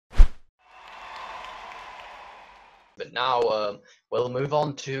But now we'll move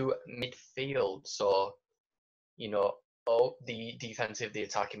on to midfield. So, the defensive, the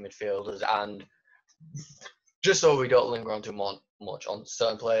attacking midfielders, and just so we don't linger on too much on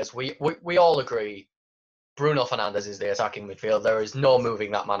certain players, we all agree Bruno Fernandes is the attacking midfield. There is no moving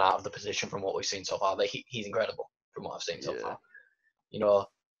that man out of the position from what we've seen so far. He's incredible from what I've seen so far.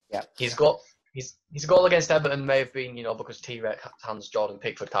 Yeah. His goal against Everton may have been, because T-Rex hands Jordan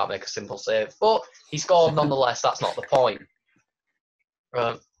Pickford can't make a simple save, but he scored nonetheless. That's not the point.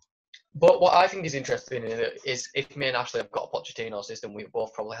 But what I think is interesting is if me and Ashley have got a Pochettino system, we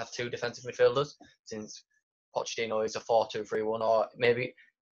both probably have two defensive midfielders, since Pochettino is a 4-2-3-1, or maybe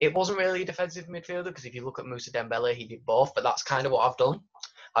it wasn't really a defensive midfielder, because if you look at Moussa Dembele, he did both, but that's kind of what I've done.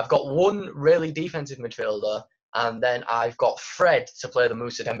 I've got one really defensive midfielder, and then I've got Fred to play the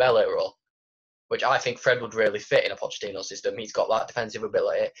Moussa Dembele role, which I think Fred would really fit in a Pochettino system. He's got that defensive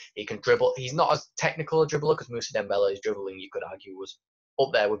ability. He can dribble. He's not as technical a dribbler, because Moussa Dembele's dribbling, you could argue, was up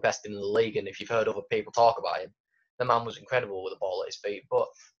there with best in the league. And if you've heard other people talk about him, the man was incredible with the ball at his feet. But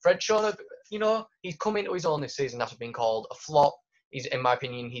Fred shown, he's come into his own this season after being called a flop. In my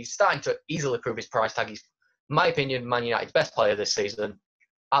opinion, he's starting to easily prove his price tag. He's, in my opinion, Man United's best player this season,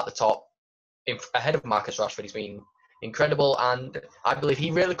 at the top, ahead of Marcus Rashford. He's been incredible, and I believe he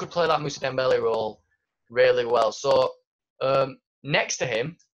really could play that Moussa Dembele role really well. So next to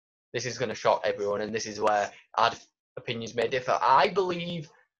him, this is going to shock everyone, and this is where our opinions may differ. I believe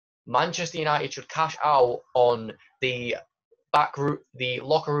Manchester United should cash out on the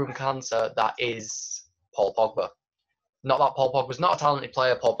locker room cancer that is Paul Pogba. Not that Paul Pogba's not a talented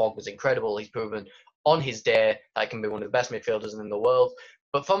player. Paul Pogba's incredible. He's proven on his day that he can be one of the best midfielders in the world.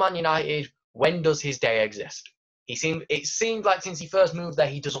 But for Man United, when does his day exist? It seemed like since he first moved there,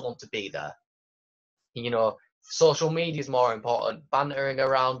 he doesn't want to be there. Social media is more important. Bantering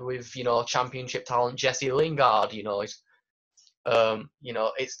around with, championship talent Jesse Lingard,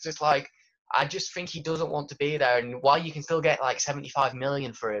 it's just like, I just think he doesn't want to be there. And while you can still get like 75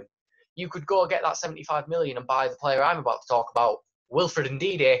 million for him, you could go get that 75 million and buy the player I'm about to talk about, Wilfred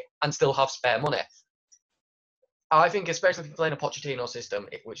Ndidi, and still have spare money. I think, especially if you're playing a Pochettino system,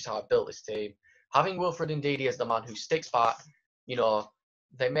 which is how I built this team, having Wilfred Ndidi as the man who sticks back,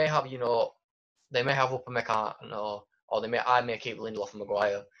 they may have Upamecano, or I may keep Lindelof and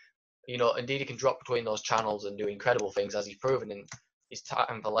Maguire. Ndidi can drop between those channels and do incredible things, as he's proven in his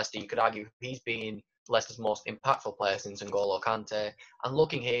time for Leicester. You could argue he's been Leicester's most impactful player since N'Golo Kante. And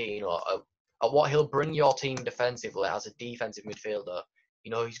looking here, at what he'll bring your team defensively as a defensive midfielder,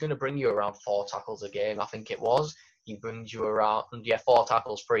 he's going to bring you around 4 tackles a game, I think it was. He brings you around, 4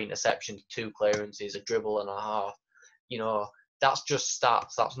 tackles, 3 interceptions, 2 clearances, a dribble and a half. That's just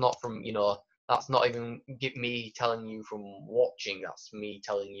stats. That's not from, that's not even me telling you from watching. That's me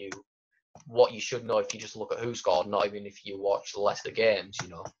telling you what you should know if you just look at who scored, not even if you watch the Leicester games.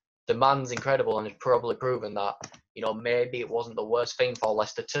 The man's incredible, and has probably proven that, maybe it wasn't the worst thing for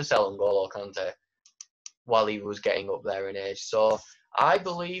Leicester to sell N'Golo Kante while he was getting up there in age. So I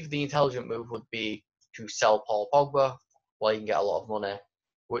believe the intelligent move would be to sell Paul Pogba while you can get a lot of money,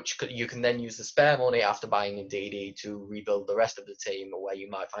 which you can then use the spare money after buying Ndidi to rebuild the rest of the team, where you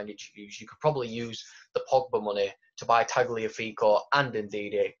might find it to use. You could probably use the Pogba money to buy Tagliafico and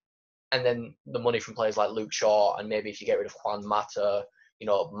Ndidi, and then the money from players like Luke Shaw, and maybe if you get rid of Juan Mata,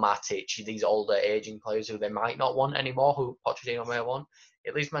 Matic, these older aging players who they might not want anymore, who Pochettino may want,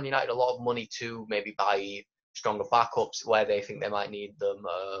 it leaves Man United a lot of money to maybe buy stronger backups where they think they might need them,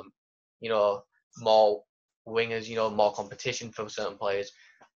 more wingers, more competition for certain players.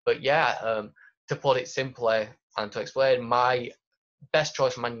 But yeah, to put it simply and to explain, my best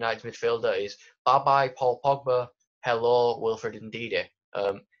choice for Man United's midfielder is bye-bye Paul Pogba, hello Wilfred Ndidi.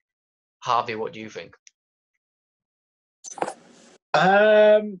 Harvey, what do you think?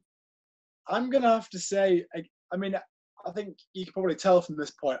 I'm going to have to say, I think you can probably tell from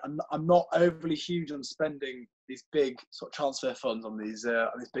this point, I'm not overly huge on spending these big sort of transfer funds on these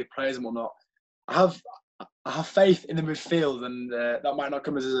big players and whatnot. I have faith in the midfield, and that might not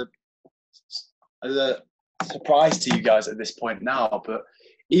come as a surprise to you guys at this point now. But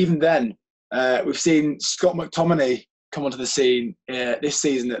even then, we've seen Scott McTominay come onto the scene this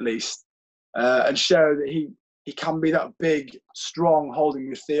season at least, and show that he can be that big, strong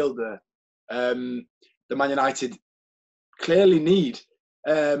holding midfielder the Man United clearly need.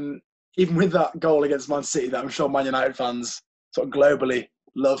 Even with that goal against Man City that I'm sure Man United fans sort of globally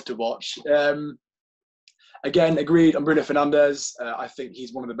love to watch. Again, agreed on Bruno Fernandes. I think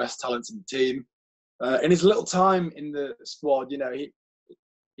he's one of the best talents in the team. In his little time in the squad, he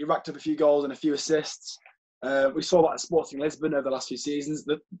racked up a few goals and a few assists. We saw that at Sporting Lisbon over the last few seasons.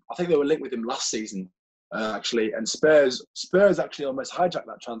 I think they were linked with him last season. actually. And Spurs actually almost hijacked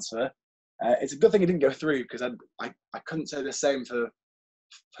that transfer. It's a good thing it didn't go through because I couldn't say the same for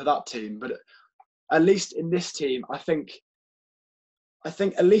that team. But at least in this team, I think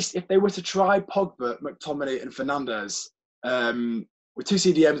at least if they were to try Pogba, McTominay, and Fernandes, with two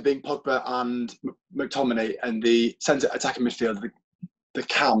CDMs being Pogba and McTominay, and the centre attacking midfield, the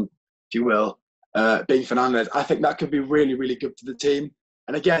cam, if you will, being Fernandes, I think that could be really, really good for the team.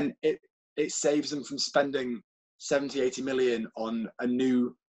 And again, it saves them from spending 70, 80 million on a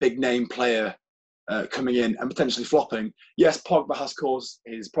new big name player coming in and potentially flopping. Yes, Pogba has caused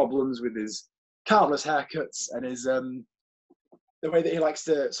his problems with his countless haircuts and his the way that he likes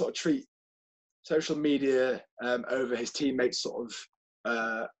to sort of treat social media over his teammates, sort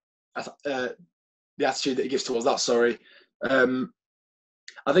of the attitude that he gives towards that. Sorry.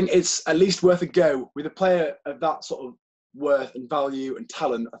 I think it's at least worth a go with a player of that sort of worth and value and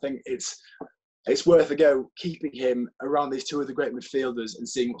talent. I think it's worth a go keeping him around these two other great midfielders and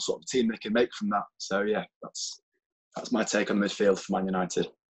seeing what sort of team they can make from that. So yeah, that's my take on midfield for Man United.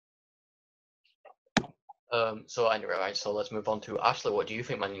 So anyway, right. So let's move on to Ashley. What do you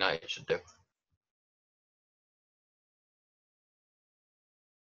think Man United should do?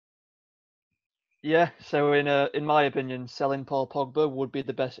 Yeah, so in my opinion, selling Paul Pogba would be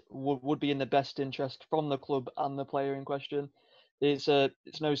the best would be in the best interest from the club and the player in question. It's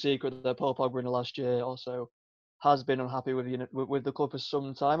no secret that Paul Pogba in the last year or so has been unhappy with the club for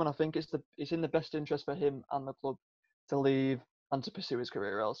some time, and I think it's in the best interest for him and the club to leave and to pursue his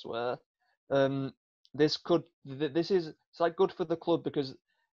career elsewhere. It's like good for the club because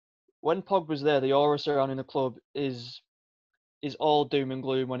when Pogba's there, the aura surrounding the club is all doom and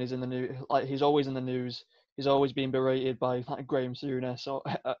gloom when he's in the news. Like he's always in the news. He's always being berated by like Graham Souness or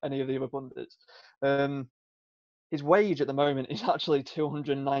any of the other pundits. His wage at the moment is actually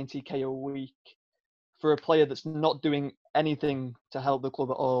 290k a week for a player that's not doing anything to help the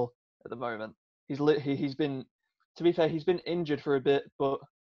club at all at the moment. He's been, to be fair, he's been injured for a bit, but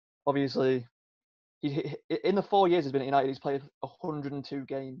obviously, in the 4 years he's been at United, he's played 102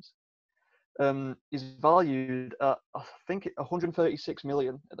 games. Is valued at, I think, 136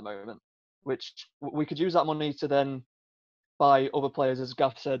 million at the moment, which we could use that money to then buy other players, as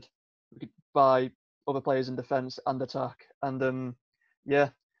Gaff said. We could buy other players in defence and attack, and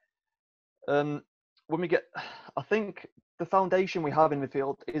when we get, I think the foundation we have in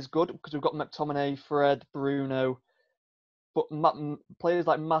midfield is good because we've got McTominay, Fred, Bruno, but players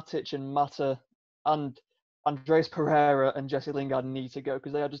like Matic and Mata and Andreas Pereira and Jesse Lingard need to go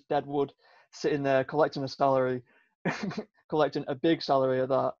because they are just dead wood, sitting there collecting a salary, collecting a big salary of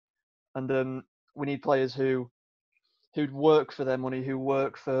that, and we need players who'd work for their money, who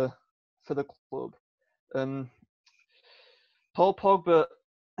work for the club. Paul Pogba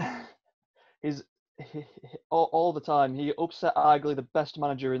is all the time. He upset arguably the best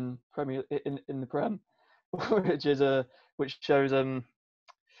manager in the Prem, which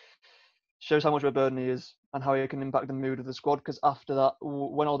shows how much of a burden he is and how he can impact the mood of the squad. Because after that,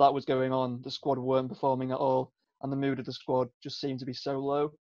 when all that was going on, the squad weren't performing at all, and the mood of the squad just seemed to be so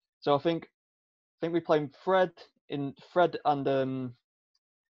low. So I think we play Fred and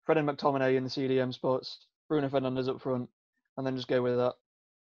McTominay in the CDM spots, Bruno Fernandes up front, and then just go with that.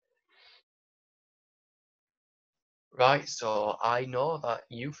 Right, so I know that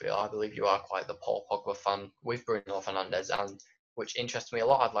I believe you are quite the Paul Pogba fan with Bruno Fernandes, and which interests me a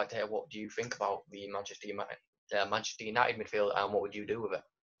lot. I'd like to hear, what do you think about the Manchester United midfield, and what would you do with it?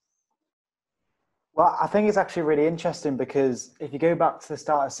 Well, I think it's actually really interesting because if you go back to the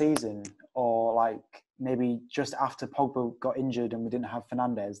start of the season, or like maybe just after Pogba got injured and we didn't have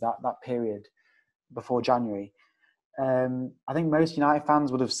Fernandes, that period before January, I think most United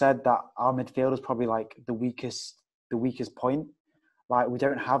fans would have said that our midfield is probably like the weakest point. Like we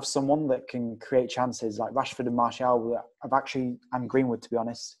don't have someone that can create chances. Like Rashford and Martial and Greenwood, to be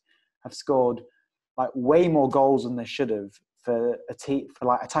honest, have scored like way more goals than they should have for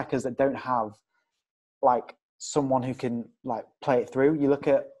like attackers that don't have like someone who can like play it through. You look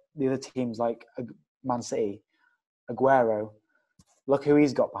at the other teams like Man City, Aguero. Look who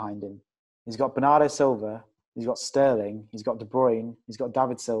he's got behind him. He's got Bernardo Silva. He's got Sterling. He's got De Bruyne. He's got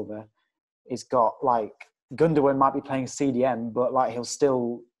David Silva. He's got like Gundogan might be playing CDM, but like he'll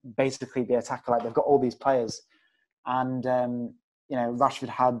still basically be attacker. Like they've got all these players, and Rashford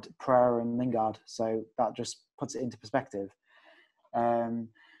had Pereira and Lingard, so that just puts it into perspective.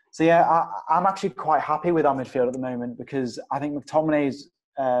 So yeah, I'm actually quite happy with our midfield at the moment because I think McTominay's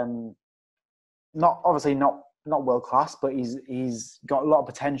not world class, but he's got a lot of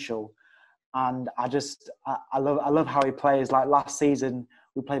potential, and I love how he plays. Like last season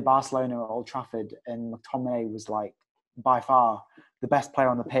we played Barcelona at Old Trafford, and McTominay was like by far the best player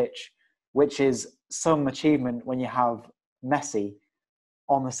on the pitch, which is some achievement when you have Messi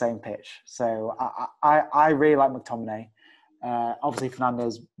on the same pitch. So I really like McTominay. Obviously,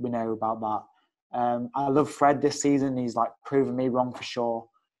 Fernandes, we know about that. I love Fred this season. He's like proven me wrong for sure.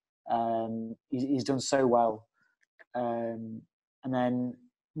 He's done so well. And then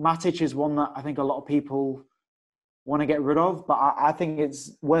Matic is one that I think a lot of people want to get rid of, but I think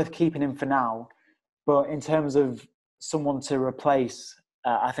it's worth keeping him for now. But in terms of someone to replace,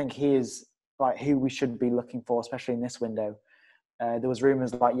 I think he is like who we should be looking for, especially in this window. There was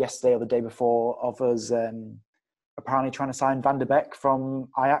rumours like yesterday or the day before of us apparently trying to sign Van de Beek from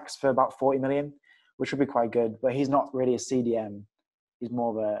Ajax for about 40 million, which would be quite good. But he's not really a CDM. He's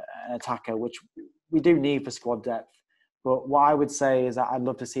more of an attacker, which we do need for squad depth. But what I would say is that I'd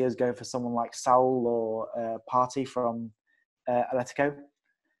love to see us go for someone like Saul or Partey from Atletico.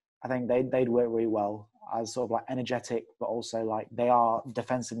 I think they'd work really well as sort of like energetic, but also like they are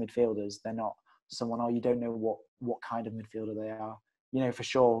defensive midfielders. They're not someone, you don't know what kind of midfielder they are. You know for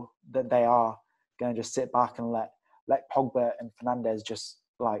sure that they are going to just sit back and let Pogba and Fernandes just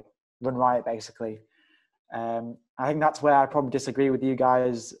like run riot basically. I think that's where I probably disagree with you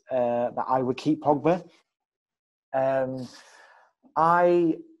guys, that I would keep Pogba. I'm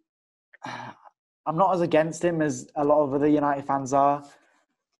not as against him as a lot of other United fans are.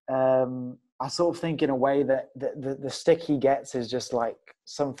 I sort of think in a way that the stick he gets is just like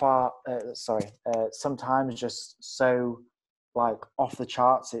sometimes just so like off the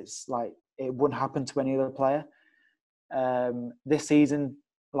charts. It's like it wouldn't happen to any other player. This season,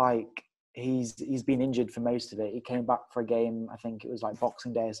 like he's been injured for most of it. He came back for a game, I think it was like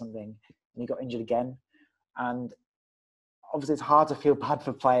Boxing Day or something, and he got injured again. And obviously, it's hard to feel bad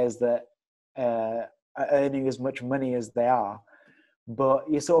for players that are earning as much money as they are. But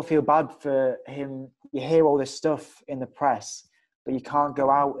you sort of feel bad for him. You hear all this stuff in the press, but you can't go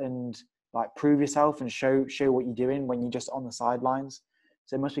out and like prove yourself and show what you're doing when you're just on the sidelines.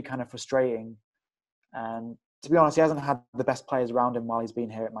 So it must be kind of frustrating. And to be honest, he hasn't had the best players around him while he's been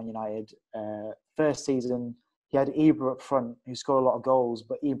here at Man United. First season, he had Ibra up front, who scored a lot of goals,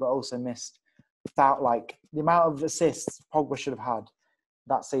 but Ibra also missed without like the amount of assists Pogba should have had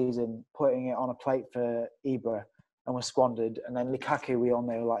that season, putting it on a plate for Ibra and was squandered. And then Lukaku, we all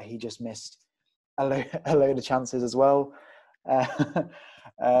know, like he just missed a load of chances as well. And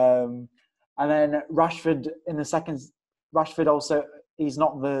then Rashford in the second. Rashford also, he's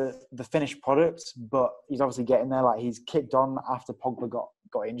not the finished product, but he's obviously getting there. Like he's kicked on after Pogba got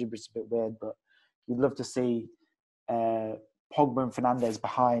injured, which is a bit weird. But you'd love to see Pogba and Fernandes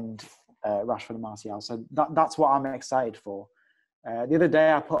behind Rashford and Martial. So that's what I'm excited for. The other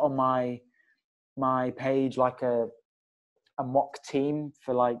day I put on my page like a mock team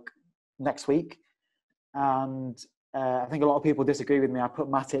for like next week, and I think a lot of people disagree with me. I put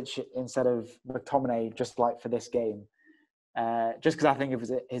Matic instead of McTominay just like for this game, just because I think of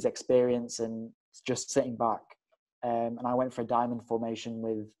his experience and just sitting back. And I went for a diamond formation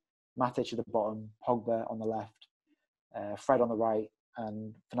with Matic at the bottom, Pogba on the left, Fred on the right,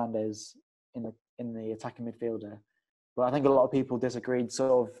 and Fernandes in the attacking midfielder. But I think a lot of people disagreed.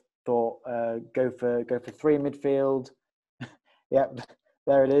 Sort of thought go for three in midfield. Yep,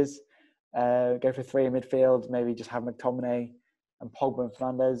 there it is. Go for three in midfield. Maybe just have McTominay and Pogba and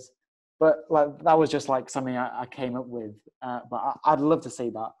Fernandes. But like that was just like something I came up with. But I'd love to see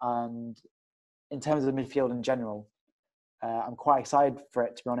that. And in terms of the midfield in general, I'm quite excited for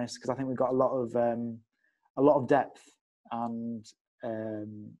it, to be honest, because I think we've got a lot of depth. And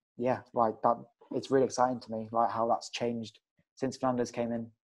like that, it's really exciting to me, like how that's changed since Fernandes came in.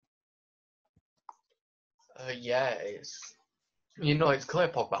 It's clear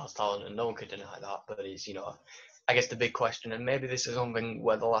Pogba has talent and no one could deny that, but it's, I guess the big question, and maybe this is something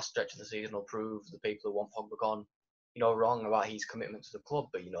where the last stretch of the season will prove the people who want Pogba gone, wrong about his commitment to the club,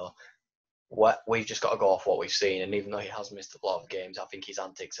 but, we've just got to go off what we've seen, and even though he has missed a lot of games, I think his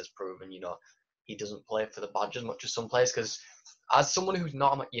antics has proven, he doesn't play for the badge as much as some players, because as someone who's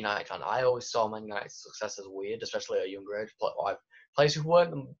not a United fan, I always saw Man United's success as weird, especially at a younger age. Players who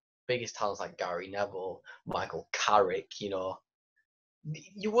weren't the biggest talents like Gary Neville, Michael Carrick, you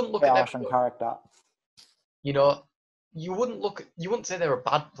wouldn't look at them. That. You wouldn't say they're a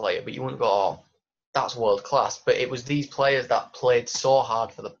bad player, but you wouldn't go, oh, that's world class. But it was these players that played so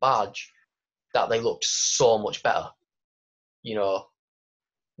hard for the badge that they looked so much better.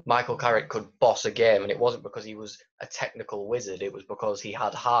 Michael Carrick could boss a game, and it wasn't because he was a technical wizard. It was because he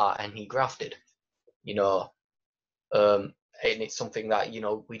had heart and he grafted. and it's something that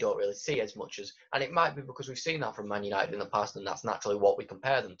we don't really see as much as, and it might be because we've seen that from Man United in the past, and that's naturally what we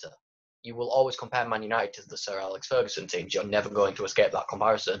compare them to. You will always compare Man United to the Sir Alex Ferguson teams. You're never going to escape that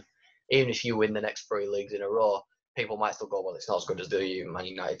comparison. Even if you win the next 3 leagues in a row, people might still go, well, it's not as good as the Man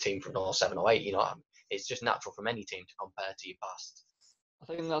United team from 07 or 08. It's just natural from any team to compare to your past. I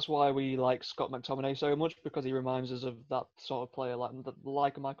think that's why we like Scott McTominay so much, because he reminds us of that sort of player, like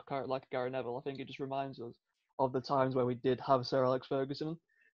a Michael Carrick, like a Gary Neville. I think it just reminds us of the times where we did have Sir Alex Ferguson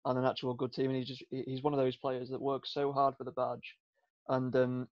and an actual good team, and he's one of those players that works so hard for the badge.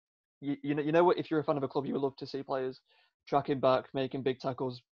 And you know what? If you're a fan of a club, you would love to see players tracking back, making big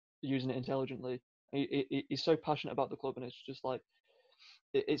tackles, using it intelligently. He's so passionate about the club, and it's just like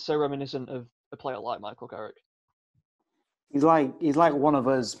it's so reminiscent of a player like Michael Carrick. He's like one of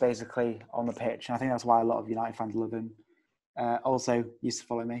us basically on the pitch, and I think that's why a lot of United fans love him. Also, used to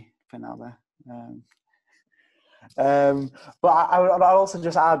follow me for now there. But I'd also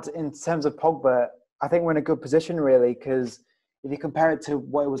just add, in terms of Pogba, I think we're in a good position really, because if you compare it to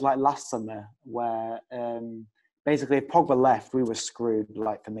what it was like last summer, where basically if Pogba left, we were screwed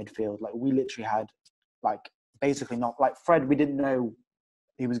like for midfield. Like we literally had basically not like Fred. We didn't know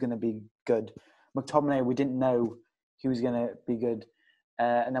he was going to be good. McTominay, we didn't know he was going to be good.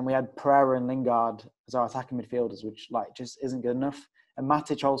 And then we had Pereira and Lingard as our attacking midfielders, which just isn't good enough. And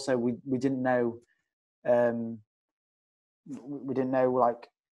Matic also, we didn't know. We didn't know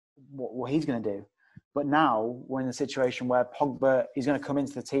what he's going to do. But now we're in a situation where Pogba is going to come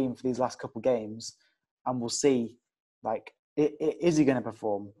into the team for these last couple of games, and we'll see is he going to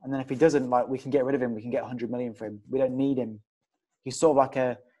perform? And then if he doesn't, we can get rid of him. We can get 100 million for him. We don't need him. He's sort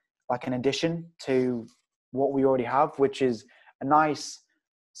of like an addition to what we already have, which is a nice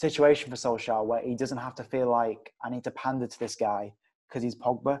situation for Solskjaer, where he doesn't have to feel like I need to pander to this guy because he's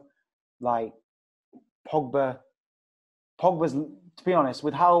Pogba. Pogba's, to be honest,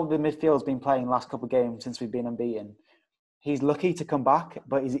 with how the midfield's been playing the last couple of games since we've been unbeaten, he's lucky to come back,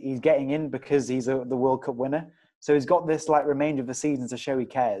 but he's getting in because he's the World Cup winner. So he's got this remainder of the season to show he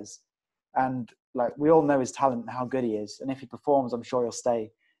cares. And we all know his talent and how good he is. And if he performs, I'm sure he'll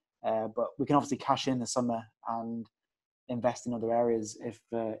stay. But we can obviously cash in the summer and invest in other areas if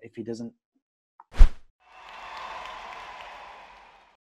he doesn't.